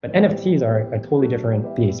But NFTs are a totally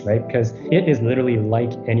different beast, right? Because it is literally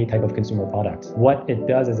like any type of consumer product. What it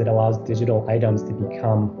does is it allows digital items to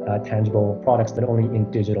become tangible products, but only in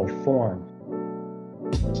digital form.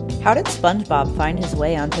 How did SpongeBob find his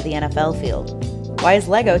way onto the NFL field? Why is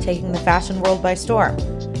Lego taking the fashion world by storm?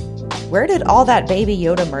 Where did all that Baby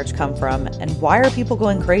Yoda merch come from, and why are people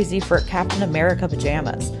going crazy for Captain America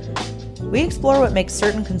pajamas? We explore what makes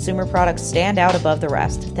certain consumer products stand out above the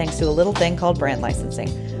rest, thanks to a little thing called brand licensing.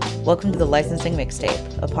 Welcome to the Licensing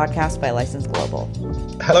Mixtape, a podcast by License Global.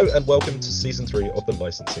 Hello and welcome to Season 3 of the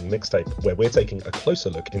Licensing Mixtape, where we're taking a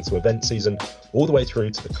closer look into event season all the way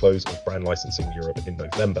through to the close of Brand Licensing Europe in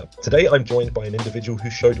November. Today I'm joined by an individual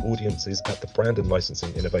who showed audiences at the Brand and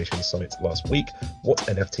Licensing Innovation Summit last week what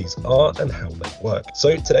NFTs are and how they work.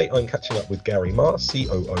 So today I'm catching up with Gary Ma,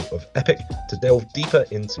 COO of Epik, to delve deeper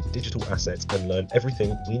into digital assets and learn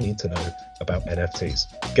everything we need to know about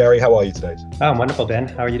NFTs. Gary, how are you today? Oh, wonderful, Ben.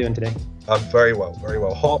 How are you doing today? I'm very well, very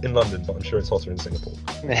well. Hot in London, but I'm sure it's hotter in Singapore.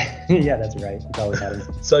 Yeah, that's right. It's always hot.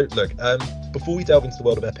 So look, before we delve into the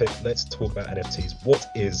world of Epik, let's talk about NFTs. What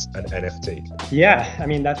is an NFT? Yeah, I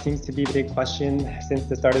mean, that seems to be the big question since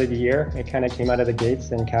the start of the year. It kind of came out of the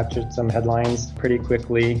gates and captured some headlines pretty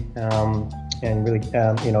quickly. And really,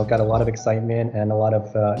 got a lot of excitement and a lot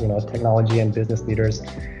of, technology and business leaders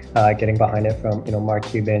getting behind it, from, Mark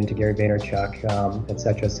Cuban to Gary Vaynerchuk, et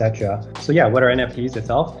cetera, et cetera. So yeah, what are NFTs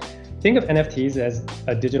itself? Think of NFTs as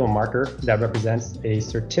a digital marker that represents a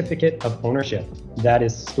certificate of ownership that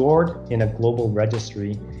is stored in a global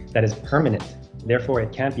registry that is permanent. Therefore,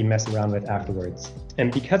 it can't be messed around with afterwards.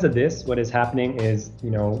 And because of this, what is happening is,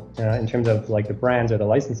 in terms of like the brands or the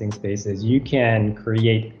licensing spaces, you can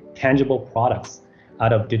create tangible products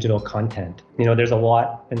out of digital content. There's a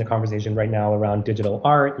lot in the conversation right now around digital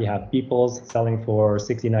art. You have Beeples selling for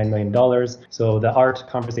 $69 million. So the art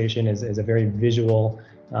conversation is a very visual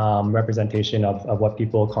representation of what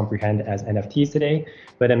people comprehend as NFTs today.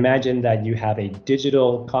 But imagine that you have a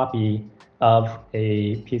digital copy of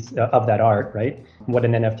a piece of that art, right? What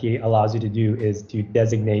an NFT allows you to do is to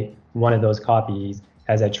designate one of those copies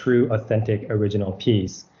as a true, authentic, original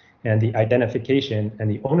piece. And the identification and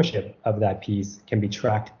the ownership of that piece can be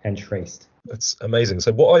tracked and traced. That's amazing.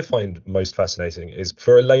 So what I find most fascinating is,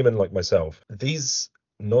 for a layman like myself, these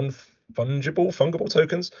fungible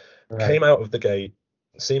tokens came out of the gate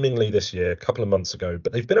seemingly this year, a couple of months ago,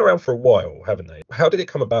 but they've been around for a while, haven't they? How did it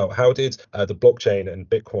come about? How did the blockchain and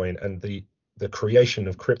Bitcoin and the creation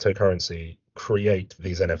of cryptocurrency create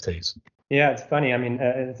these NFTs? Yeah, it's funny. I mean,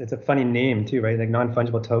 it's a funny name too, right? Like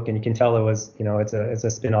non-fungible token. You can tell it was, it's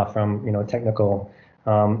a spin-off from, technical,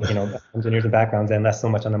 engineers and backgrounds, and less so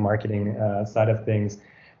much on the marketing side of things.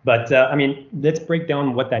 But I mean, let's break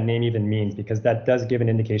down what that name even means, because that does give an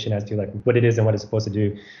indication as to like what it is and what it's supposed to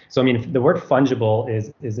do. So I mean, the word fungible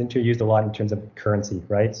is interused a lot in terms of currency,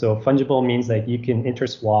 right? So fungible means like you can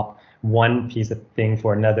interswap one piece of thing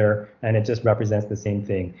for another, and it just represents the same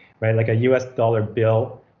thing, right? Like a US dollar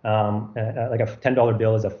bill. Like a $10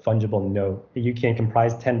 bill is a fungible note. You can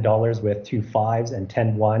comprise $10 with 2 5s and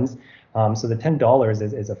 10 1s. So the $10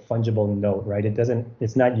 is a fungible note, right?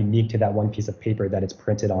 It's not unique to that one piece of paper that it's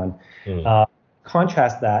printed on.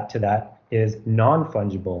 Contrast that to that is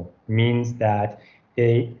non-fungible, means that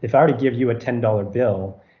if I were to give you a $10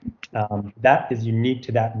 bill, that is unique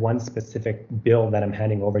to that one specific bill that I'm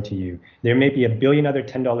handing over to you. There may be a billion other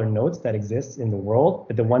 $10 notes that exist in the world,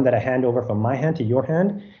 but the one that I hand over from my hand to your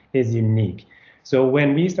hand is unique. So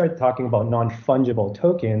when we start talking about non-fungible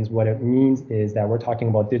tokens, what it means is that we're talking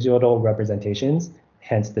about digital representations,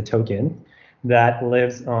 hence the token, that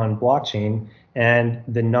lives on blockchain. And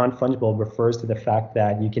the non-fungible refers to the fact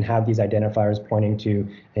that you can have these identifiers pointing to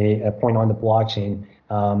a point on the blockchain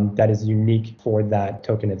that is unique for that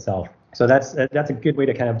token itself. So that's a good way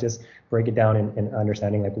to kind of just break it down in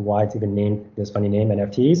understanding like why it's even named this funny name,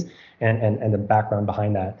 NFTs, and the background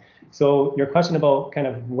behind that. So your question about kind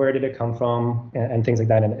of where did it come from and things like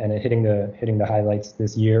that, and hitting the highlights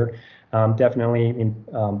this year. Definitely,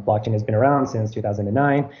 blockchain has been around since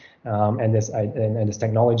 2009, and this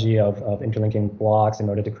technology of interlinking blocks in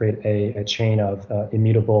order to create a chain of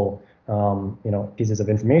immutable pieces of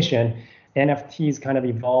information. NFTs kind of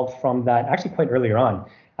evolved from that actually quite earlier on.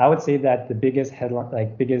 I would say that the biggest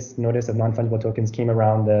notice of non-fungible tokens came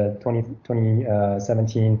around the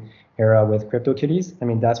 2017 era with CryptoKitties. I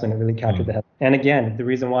mean, that's when it really captured the head. And again, the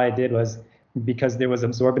reason why it did was because there was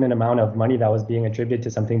absorbent amount of money that was being attributed to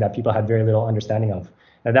something that people had very little understanding of.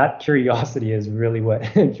 Now that curiosity is really what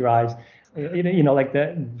drives like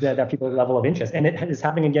that people's level of interest. And it is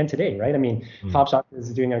happening again today, right? I mean, Mm. Topshop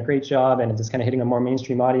is doing a great job and just kind of hitting a more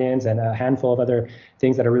mainstream audience, and a handful of other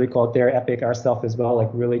things that are really cool out there. Epic, ourself as well, like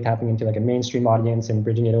really tapping into like a mainstream audience and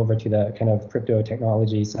bridging it over to the kind of crypto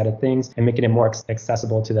technology side of things and making it more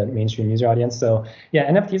accessible to the mainstream user audience. So yeah,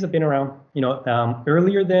 NFTs have been around,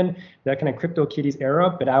 earlier than the kind of crypto kitties era,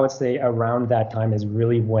 but I would say around that time is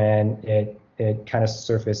really when it kind of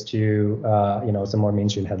surfaced to some more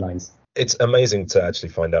mainstream headlines. It's amazing to actually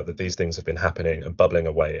find out that these things have been happening and bubbling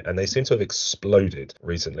away, and they seem to have exploded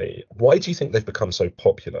recently. Why do you think they've become so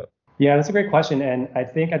popular? Yeah, that's a great question, and I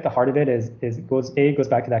think at the heart of it goes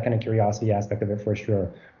back to that kind of curiosity aspect of it for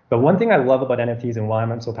sure. But one thing I love about NFTs and why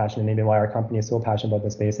I'm so passionate, maybe why our company is so passionate about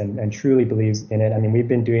the space and truly believes in it. I mean, we've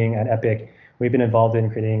been doing at Epik, we've been involved in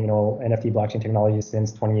creating NFT blockchain technology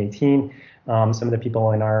since 2018. Some of the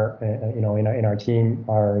people in our in our team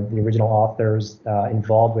are the original authors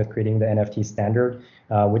involved with creating the NFT standard,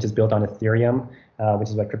 which is built on Ethereum, which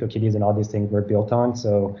is what CryptoKitties and all these things were built on.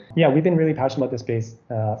 So yeah, we've been really passionate about this space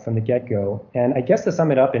from the get-go. And I guess to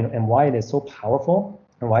sum it up and why it is so powerful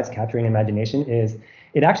and why it's capturing imagination is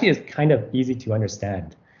it actually is kind of easy to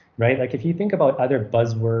understand, right? Like if you think about other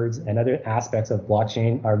buzzwords and other aspects of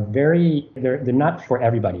blockchain are they're not for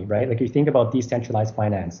everybody, right? Like you think about decentralized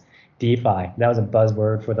finance, DeFi, that was a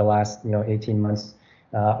buzzword for the last 18 months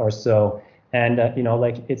or so. And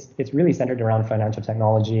like it's really centered around financial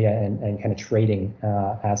technology and kind of trading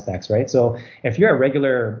aspects, right? So if you're a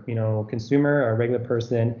regular consumer or a regular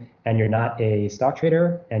person and you're not a stock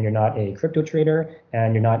trader and you're not a crypto trader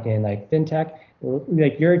and you're not in like fintech,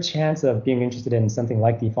 like your chance of being interested in something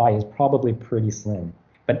like DeFi is probably pretty slim.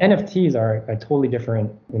 But NFTs are a totally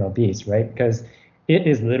different beast, right? Because it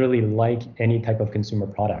is literally like any type of consumer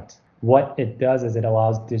product. What it does is it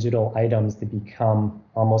allows digital items to become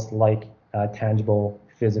almost like tangible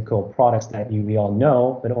physical products that we all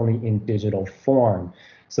know, but only in digital form.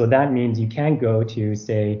 So that means you can go to,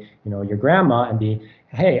 say, your grandma and be,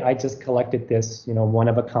 hey, I just collected this, one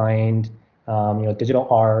of a kind, digital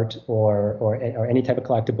art or any type of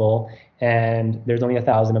collectible, and there's only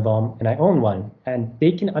 1,000 of them, and I own one. And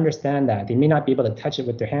they can understand that. They may not be able to touch it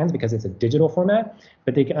with their hands because it's a digital format,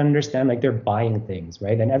 but they can understand like they're buying things,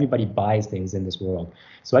 right? And everybody buys things in this world.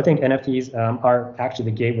 So I think NFTs are actually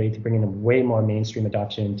the gateway to bringing a way more mainstream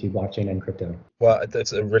adoption to blockchain and crypto. Well,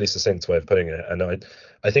 that's a really succinct way of putting it, and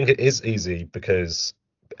I think it is easy because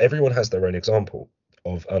everyone has their own example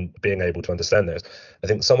of being able to understand this. I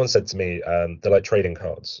think someone said to me, they're like trading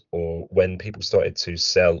cards, or when people started to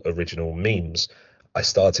sell original memes, I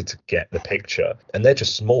started to get the picture. And they're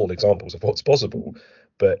just small examples of what's possible,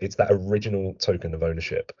 but it's that original token of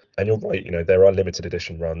ownership. And you're right, there are limited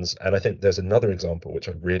edition runs. And I think there's another example which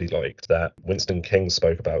I really liked that Winston King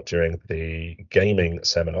spoke about during the gaming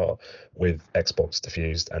seminar with Xbox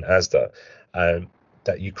Diffused and Asda.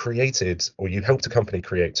 That you created, or you helped a company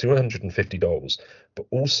create 250 dolls, but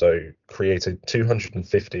also created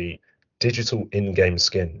 250 digital in-game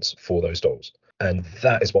skins for those dolls. And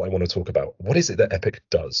that is what I want to talk about. What is it that Epik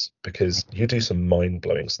does? Because you do some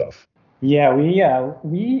mind-blowing stuff. Yeah, we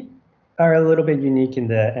are a little bit unique in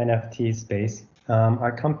the NFT space.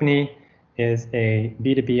 Our company is a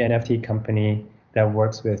B2B NFT company that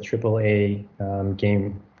works with AAA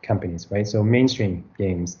game companies, right? So mainstream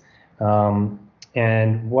games.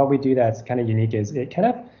 And what we do that's kind of unique is it kind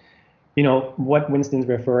of, what Winston's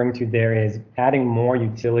referring to there is adding more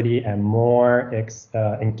utility and more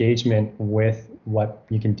engagement with what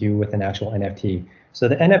you can do with an actual NFT. So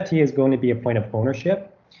the NFT is going to be a point of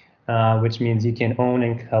ownership, which means you can own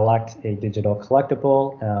and collect a digital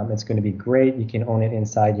collectible. It's going to be great. You can own it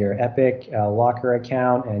inside your Epik locker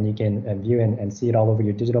account, and you can view and see it all over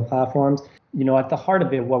your digital platforms. At the heart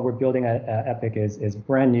of it, what we're building at Epik is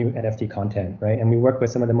brand new NFT content, right? And we work with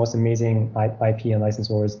some of the most amazing IP and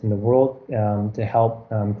licensors in the world to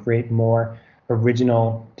help create more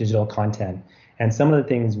original digital content. And some of the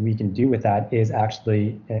things we can do with that is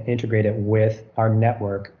actually integrate it with our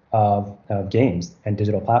network of games and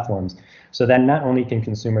digital platforms. So then not only can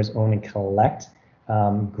consumers own and collect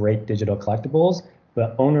great digital collectibles,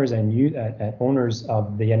 but owners and owners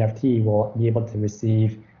of the NFT will be able to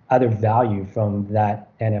receive other value from that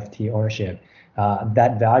NFT ownership.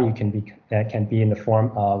 That value can be in the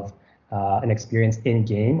form of an experience in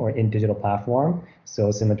game or in digital platform.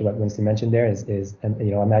 So similar to what Winston mentioned there is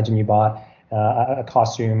imagine you bought a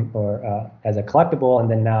costume or as a collectible,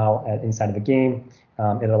 and then now inside of a game,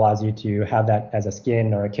 it allows you to have that as a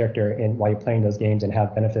skin or a character while you're playing those games and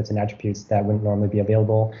have benefits and attributes that wouldn't normally be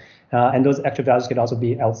available. And those extra values could also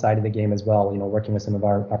be outside of the game as well. Working with some of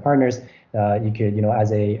our partners, you could,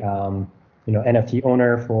 as a NFT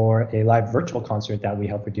owner for a live virtual concert that we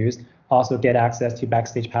help produce, also get access to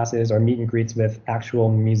backstage passes or meet and greets with actual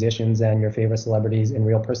musicians and your favorite celebrities in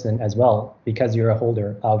real person as well, because you're a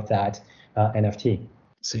holder of that NFT.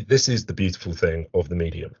 See, this is the beautiful thing of the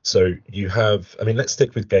medium. So you have, I mean, let's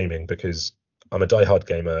stick with gaming because I'm a diehard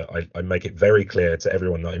gamer. I make it very clear to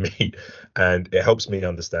everyone that I meet, and it helps me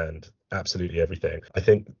understand absolutely everything. I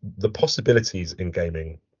think the possibilities in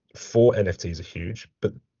gaming for NFTs are huge,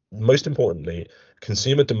 but most importantly,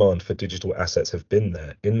 consumer demand for digital assets have been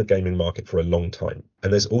there in the gaming market for a long time.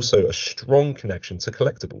 And there's also a strong connection to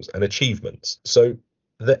collectibles and achievements. So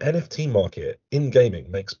the NFT market in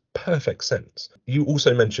gaming makes perfect sense. You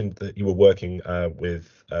also mentioned that you were working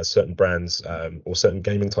with certain brands or certain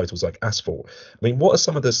gaming titles like Asphalt. I mean, what are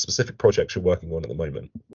some of the specific projects you're working on at the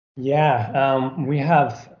moment? Yeah, we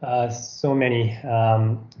have so many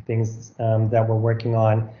things that we're working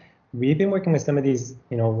on. We've been working with some of these,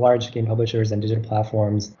 large game publishers and digital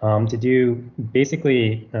platforms to do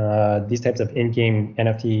basically these types of in-game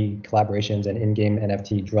NFT collaborations and in-game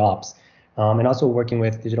NFT drops. And also working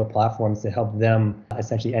with digital platforms to help them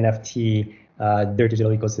essentially NFT their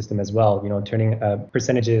digital ecosystem as well, turning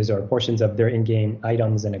percentages or portions of their in-game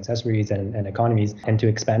items and accessories and economies into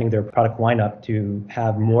expanding their product lineup to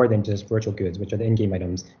have more than just virtual goods, which are the in-game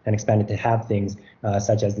items, and expand it to have things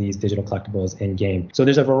such as these digital collectibles in-game. So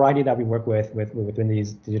there's a variety that we work with within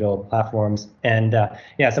these digital platforms. And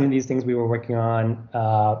some of these things we were working on,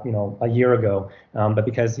 a year ago, but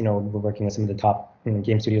because, we're working with some of the top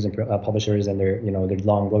game studios and publishers and their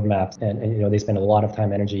long roadmaps, and they spend a lot of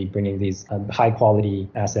time, energy bringing these high quality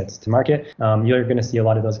assets to market. You're going to see a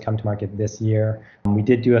lot of those come to market this year. We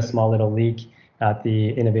did do a small little leak at the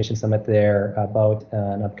Innovation Summit there about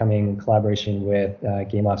an upcoming collaboration with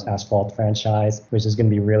GameLab's Asphalt franchise, which is going to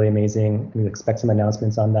be really amazing. We expect some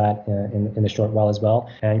announcements on that in a short while as well.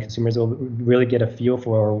 And consumers will really get a feel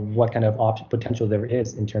for what kind of potential there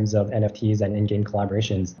is in terms of NFTs and in-game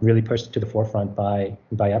collaborations, really pushed to the forefront by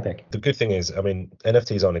Epik. The good thing is, I mean,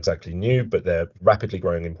 NFTs aren't exactly new, but they're rapidly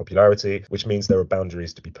growing in popularity, which means there are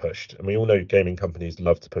boundaries to be pushed. And we all know gaming companies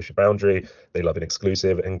love to push a boundary. They love an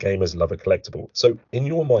exclusive, and gamers love a collectible. So in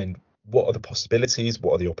your mind, what are the possibilities?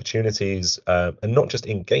 What are the opportunities? And not just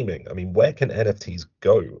in gaming. I mean, where can NFTs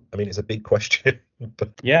go? I mean, it's a big question.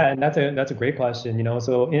 Yeah, and that's a great question.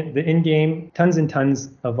 So the in-game, tons and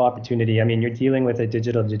tons of opportunity. I mean, you're dealing with a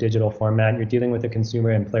digital to digital format. You're dealing with a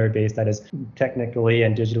consumer and player base that is technically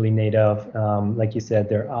and digitally native. Like you said,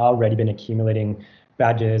 they're already been accumulating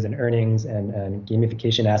badges and earnings and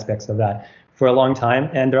gamification aspects of that for a long time,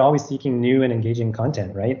 and they're always seeking new and engaging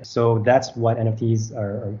content, right? So that's what NFTs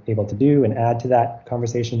are able to do and add to that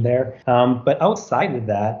conversation there. But outside of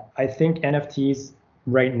that, I think NFTs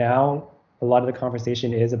right now, a lot of the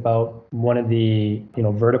conversation is about one of the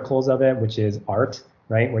verticals of it, which is art,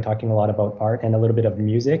 right? We're talking a lot about art and a little bit of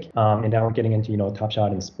music, and now we're getting into Top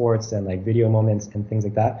Shot and sports and like video moments and things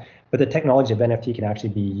like that. But the technology of NFT can actually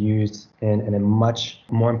be used in a much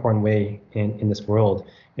more important way in this world.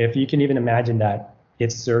 If you can even imagine that it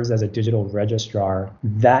serves as a digital registrar,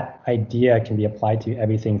 that idea can be applied to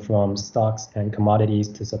everything from stocks and commodities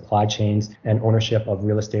to supply chains and ownership of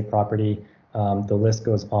real estate property. The list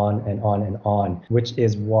goes on and on and on, which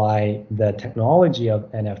is why the technology of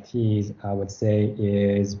NFTs, I would say,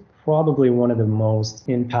 is probably one of the most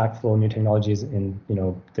impactful new technologies in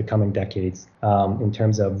the coming decades, in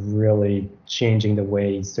terms of really changing the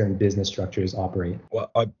way certain business structures operate.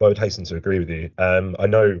 Well, I would hasten to agree with you. I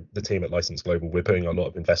know the team at License Global, we're putting a lot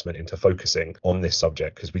of investment into focusing on this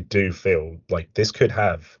subject because we do feel like this could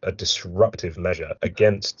have a disruptive measure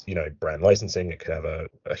against brand licensing. It could have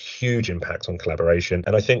a huge impact on collaboration.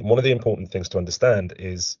 And I think one of the important things to understand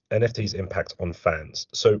is NFT's impact on fans.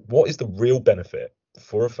 So what is the real benefit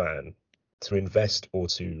for a fan to invest or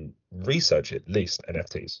to research at least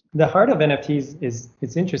NFTs? The heart of NFTs is,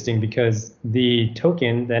 it's interesting because the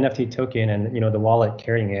NFT token and the wallet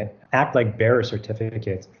carrying it act like bearer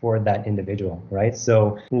certificates for that individual, right?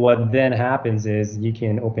 So what then happens is you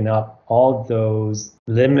can open up all those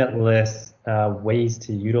limitless ways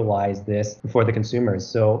to utilize this for the consumers.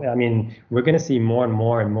 So I mean, we're going to see more and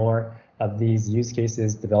more and more of these use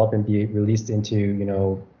cases develop and be released into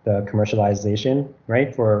the commercialization,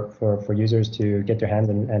 right, for users to get their hands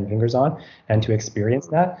and fingers on and to experience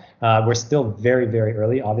that. We're still very, very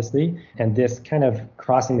early, obviously, and this kind of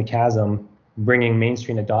crossing the chasm, bringing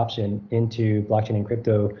mainstream adoption into blockchain and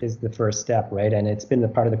crypto is the first step, right? And it's been the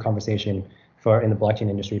part of the conversation in the blockchain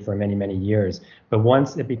industry for many, many years. But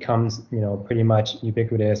once it becomes, pretty much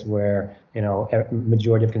ubiquitous where,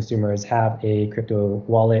 majority of consumers have a crypto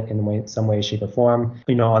wallet in some way, shape, or form,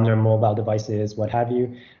 on their mobile devices, what have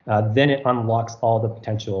you, then it unlocks all the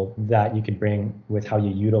potential that you could bring with how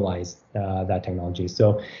you utilize that technology.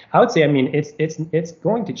 So I would say, it's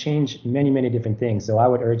going to change many different things. So I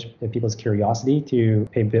would urge people's curiosity to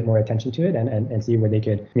pay a bit more attention to it and see where they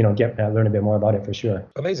could, learn a bit more about it for sure.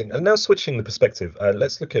 Amazing. And now switching the perspective,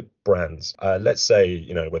 let's look at brands. Let's say,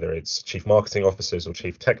 whether it's chief marketing officers or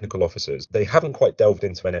chief technical officers, they haven't quite delved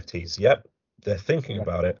into NFTs yet. They're thinking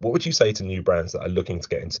about it. What would you say to new brands that are looking to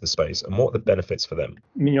get into the space, and what are the benefits for them?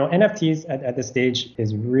 NFTs at this stage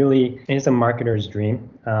it's a marketer's dream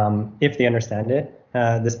if they understand it.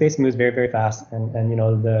 The space moves very fast, and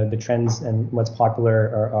the trends and what's popular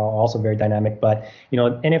are also very dynamic. But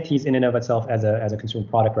NFTs in and of itself as a consumer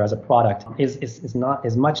product or as a product is not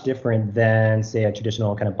as much different than, say, a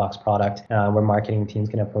traditional kind of box product where marketing teams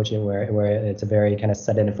can approach it, where it's a very kind of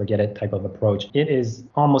set it and forget it type of approach. It is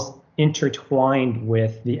almost intertwined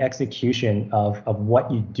with the execution of what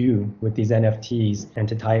you do with these NFTs and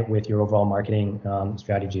to tie it with your overall marketing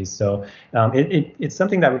strategies. So it's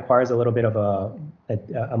something that requires a little bit of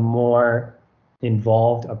a more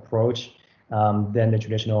involved approach than the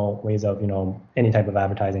traditional ways of, any type of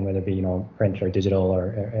advertising, whether it be, print or digital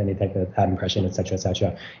or any type of ad impression, et cetera, et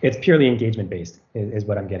cetera. It's purely engagement based is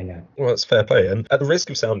what I'm getting at. Well, that's fair play. And at the risk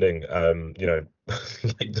of sounding,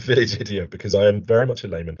 like the village idiot, because I am very much a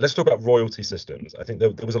layman, let's talk about royalty systems. I think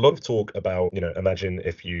there was a lot of talk about, imagine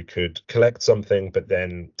if you could collect something, but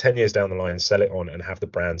then 10 years down the line, sell it on and have the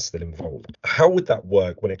brand still involved. How would that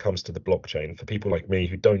work when it comes to the blockchain for people like me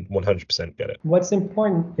who don't 100% get it? What's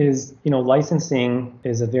important is, licensing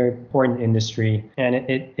is a very important industry, and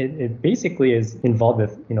it basically is involved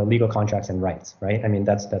with, legal contracts and rights, right?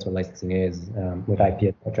 That's what licensing is with IP,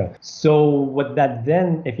 et cetera. So what that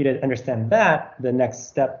then, if you understand that, the next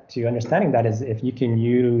step to understanding that is if you can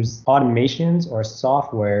use automations or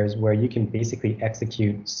softwares where you can basically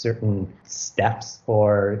execute certain steps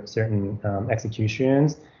or certain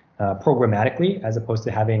executions programmatically, as opposed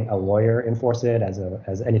to having a lawyer enforce it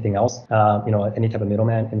as anything else, any type of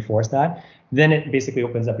middleman enforce that, then it basically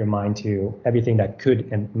opens up your mind to everything that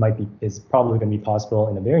could and is probably going to be possible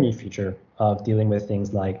in the very near future of dealing with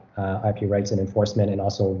things like IP rights and enforcement, and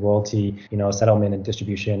also royalty, settlement and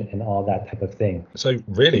distribution and all that type of thing. So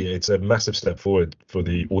really, it's a massive step forward for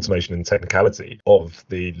the automation and technicality of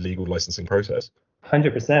the legal licensing process.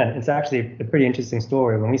 100%. It's actually a pretty interesting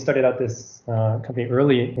story. When we started out this company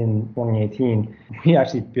early in 2018, we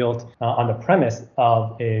actually built on the premise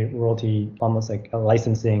of a royalty, almost like a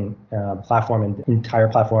licensing platform, and entire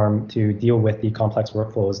platform to deal with the complex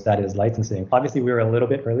workflows that is licensing. Obviously, we were a little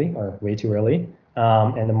bit early, or way too early.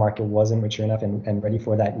 And the market wasn't mature enough and ready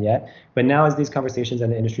for that yet. But now as these conversations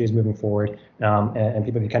and the industry is moving forward, and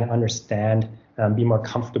people can kind of understand, be more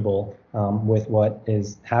comfortable with what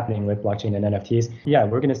is happening with blockchain and NFTs,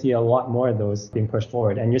 we're going to see a lot more of those being pushed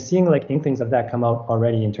forward. And you're seeing like inklings of that come out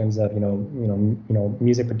already in terms of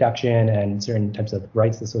music production and certain types of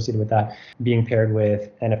rights associated with that being paired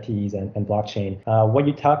with NFTs and blockchain. What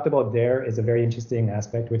you talked about there is a very interesting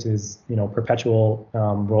aspect, which is perpetual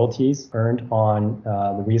royalties earned on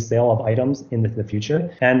the resale of items in the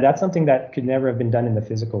future. And that's something that could never have been done in the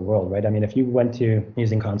physical world, right? If you went to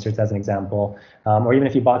using concerts as an example, or even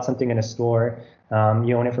if you bought something in a store,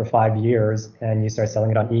 you own it for 5 years and you start selling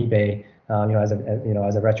it on eBay,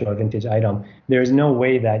 as a retro or vintage item, there's no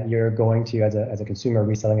way that you're going to, as a consumer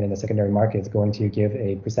reselling it in the secondary market, is going to give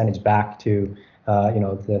a percentage back to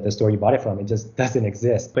the store you bought it from. It just doesn't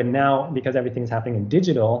exist. But now, because everything's happening in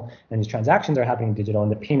digital and these transactions are happening in digital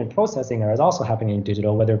and the payment processing is also happening in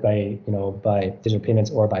digital, whether by digital payments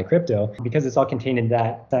or by crypto, because it's all contained in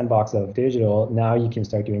that sandbox of digital, now you can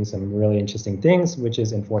start doing some really interesting things, which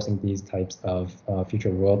is enforcing these types of future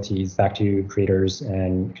royalties back to creators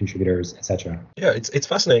and contributors, etc. Yeah, it's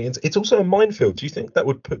fascinating. It's also a minefield. Do you think that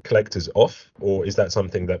would put collectors off, or is that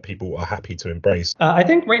something that people are happy to embrace? I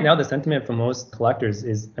think right now the sentiment for most collectors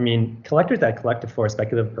is, collectors that collect for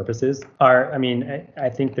speculative purposes are, I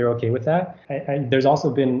think they're okay with that. There's also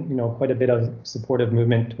been, quite a bit of supportive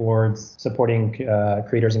movement towards supporting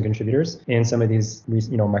creators and contributors in some of these,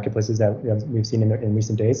 marketplaces that we've seen in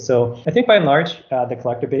recent days. So I think by and large, the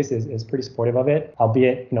collector base is pretty supportive of it,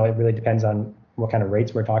 albeit, it really depends on what kind of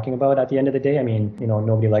rates we're talking about at the end of the day.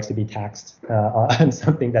 Nobody likes to be taxed on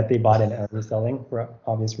something that they bought and are reselling for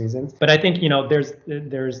obvious reasons. But I think, there's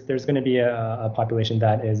going to be a population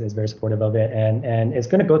that is very supportive of it, and it's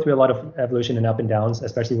going to go through a lot of evolution and up and downs,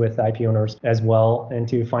 especially with IP owners as well, and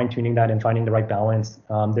to fine tuning that and finding the right balance.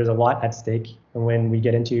 There's a lot at stake when we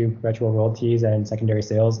get into perpetual royalties and secondary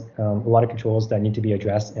sales, a lot of controls that need to be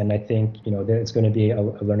addressed. And I think, it's going to be a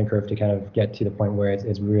learning curve to kind of get to the point where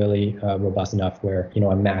it's really robust enough where,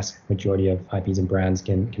 a mass majority of IPs and brands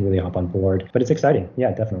can really hop on board. But it's exciting.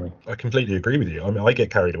 Yeah, definitely. I completely agree with you. I mean, I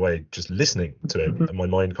get carried away just listening to it and my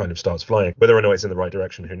mind kind of starts flying. Whether or not it's in the right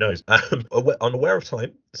direction, who knows? I'm aware of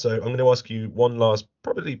time. So I'm going to ask you one last,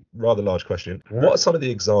 probably rather large question. Sure. What are some of the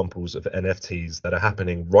examples of NFTs that are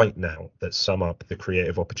happening right now that sum up the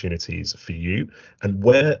creative opportunities for you? And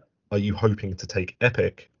where are you hoping to take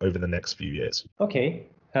Epik over the next few years? Okay.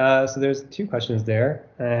 So there's two questions there,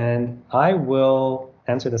 and I will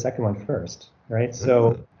answer the second one first. Right.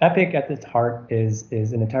 So Epik at its heart is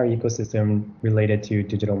an entire ecosystem related to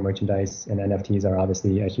digital merchandise, and NFTs are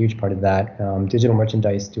obviously a huge part of that. Digital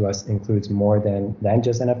merchandise to us includes more than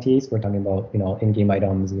just NFTs. We're talking about, in-game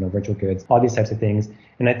items, virtual goods, all these types of things.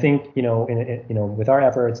 And I think, with our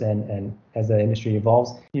efforts and as the industry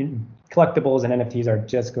evolves, collectibles and NFTs are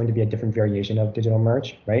just going to be a different variation of digital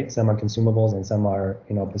merch, right? Some are consumables and some are,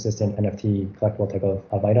 persistent NFT collectible type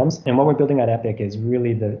of items. And what we're building at Epik is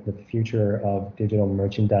really the future of digital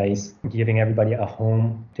merchandise, giving everybody a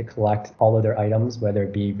home to collect all of their items, whether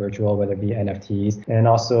it be virtual, whether it be NFTs, and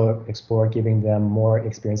also explore giving them more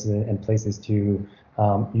experiences and places to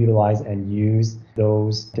utilize and use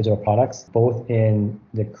those digital products, both in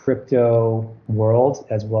the crypto world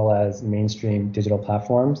as well as mainstream digital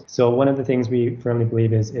platforms. So one of the things we firmly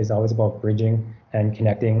believe is always about bridging and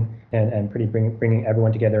connecting and bringing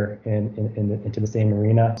everyone together into the same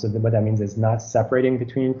arena. So what that means is not separating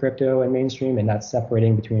between crypto and mainstream, and not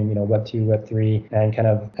separating between Web 2, Web 3, and kind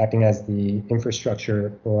of acting as the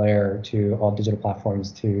infrastructure layer to all digital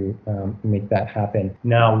platforms to make that happen.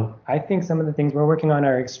 Now, I think some of the things we're working on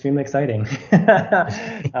are extremely exciting.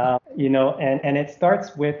 And it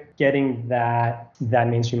starts with getting that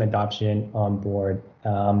mainstream adoption on board.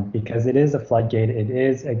 Because it is a floodgate, it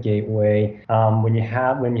is a gateway. When you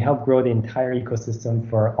help grow the entire ecosystem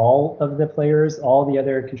for all of the players, all the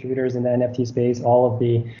other contributors in the NFT space,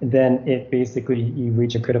 then it basically you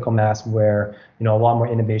reach a critical mass where a lot more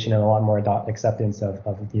innovation and a lot more acceptance of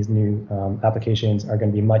these new applications are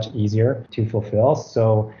going to be much easier to fulfill.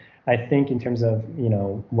 So I think in terms of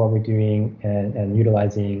what we're doing and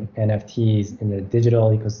utilizing NFTs in the digital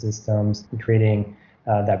ecosystems, and creating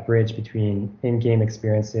that bridge between in-game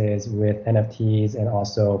experiences with NFTs and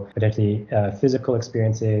also potentially physical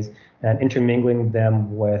experiences, and intermingling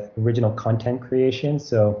them with original content creation.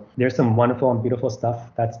 So there's some wonderful and beautiful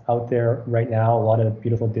stuff that's out there right now, a lot of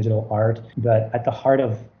beautiful digital art, but at the heart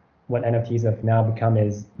of what NFTs have now become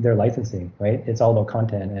is their licensing, right? It's all about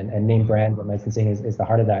content and name brand, but licensing is the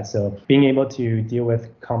heart of that. So being able to deal with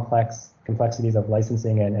complexities of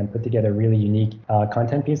licensing and put together really unique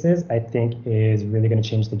content pieces, I think is really going to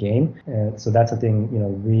change the game. So that's something,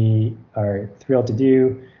 we are thrilled to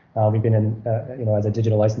do. We've been in, as a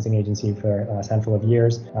digital licensing agency for a handful of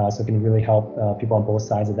years, so it can really help people on both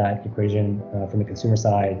sides of that equation, from the consumer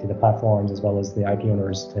side to the platforms as well as the IP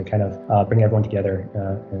owners, to kind of bring everyone together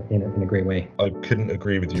in a great way. I couldn't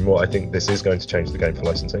agree with you more. I think this is going to change the game for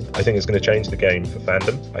licensing. I think it's going to change the game for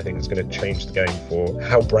fandom. I think it's going to change the game for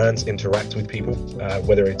how brands interact with people,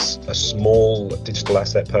 whether it's a small digital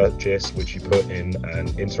asset purchase, which you put in an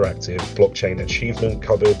interactive blockchain achievement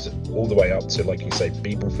cupboard, all the way up to, like you say,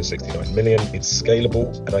 people for 69 million. It's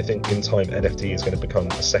scalable, and I think in time NFT is going to become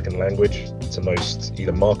a second language to most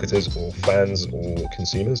either marketers or fans or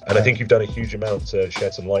consumers. And I think you've done a huge amount to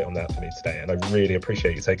shed some light on that for me today, and I really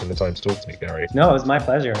appreciate you taking the time to talk to me, Gary. No, it was my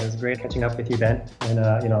pleasure. It was great catching up with you, Ben, and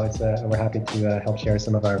we're happy to help share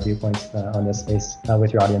some of our viewpoints on this space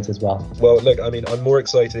with your audience as well. Well, look, I mean, I'm more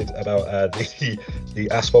excited about the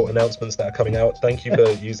Asphalt announcements that are coming out. Thank you for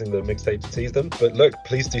using the mixtape to tease them. But look,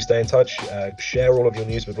 please do stay in touch, share all of your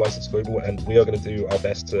news with License Global, and we are going to do our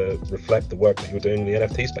best to reflect the work that you're doing in the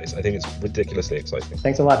NFT space. I think it's ridiculously exciting.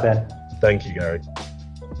 Thanks a lot, Ben. Thank you, Gary.